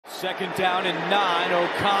Second down and 9.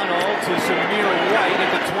 O'Connell to Zamir White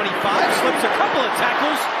at the 25. Slips a couple of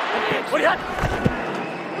tackles. What do you got?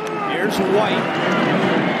 Here's White.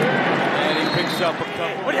 And he picks up a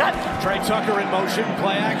couple. What do you got? Trey Tucker in motion.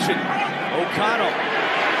 Play action. O'Connell.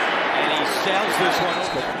 And he sails this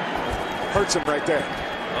one. Hurts him right there.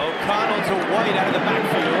 O'Connell to White out of the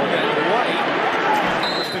backfield. And White,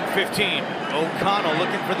 first and 15. O'Connell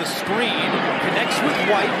looking for the screen. Connects with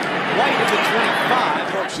White. White at the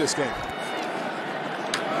 25. Watch this game.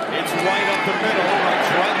 It's White up the middle.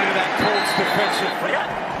 Runs right into that Colts defensive.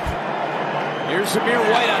 Here's Zamir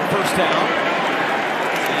White on first down.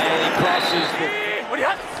 And he crosses the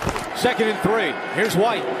second and 3. Here's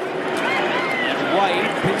White. And White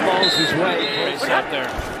pinballs his way. Brace out there.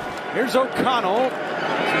 Here's O'Connell.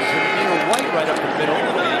 Zamir White right up the middle.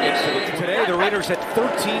 Today, the Raiders had 13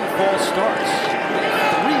 false starts.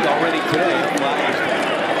 3 already today.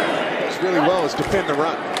 Does really well is defend the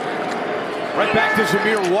run. Right back to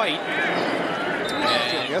Zamir White.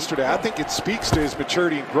 Yesterday, I think it speaks to his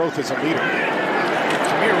maturity and growth as a leader.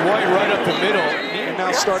 Zamir White right up the middle. And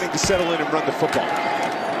now starting to settle in and run the football.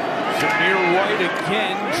 Zamir White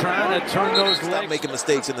again trying to turn those legs. Not making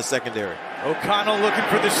mistakes in the secondary. O'Connell looking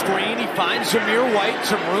for the screen. He finds Zamir White.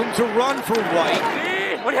 Some room to run for White.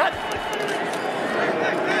 What do you got?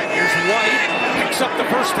 Here's White. Picks up the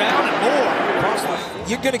first down and more.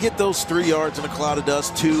 You're going to get those 3 yards in a cloud of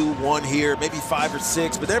dust, 2, 1 here, maybe 5 or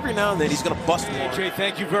 6, but every now and then he's going to bust one. AJ,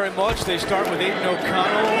 thank you very much. They start with Aiden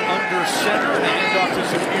O'Connell under center and hand off to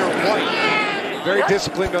Zamir White. Very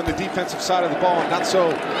disciplined on the defensive side of the ball, not so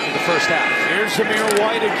in the first half. Here's Zamir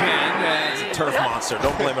White again. It's a turf monster.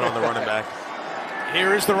 Don't blame it on the running back.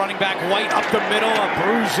 Here is the running back, White up the middle, a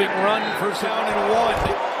bruising run, first down and 1.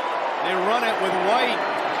 They run it with White,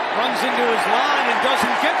 runs into his line and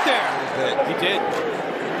doesn't get there. He did.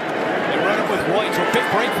 They run it with White, so a big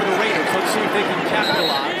break for the Raiders. Let's see if they can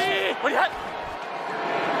capitalize.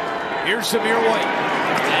 Here's Zamir White,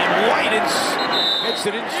 and White gets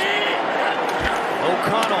it inside.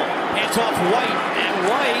 O'Connell hands off White, and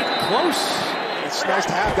White close. It's nice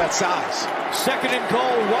to have that size. Second and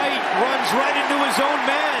goal, White runs right into his own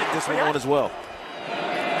man. This one as well.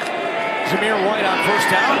 Zamir White on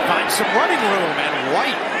first down, finds some running room, and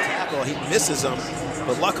White. Tackle, he misses him,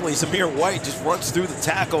 but luckily Zamir White just runs through the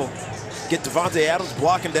tackle. Get Devontae Adams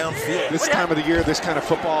blocking downfield. This time of the year, this kind of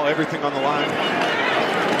football, everything on the line.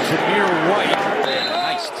 Zamir White,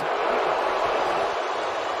 nice.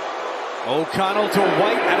 O'Connell to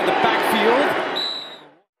White out of the backfield.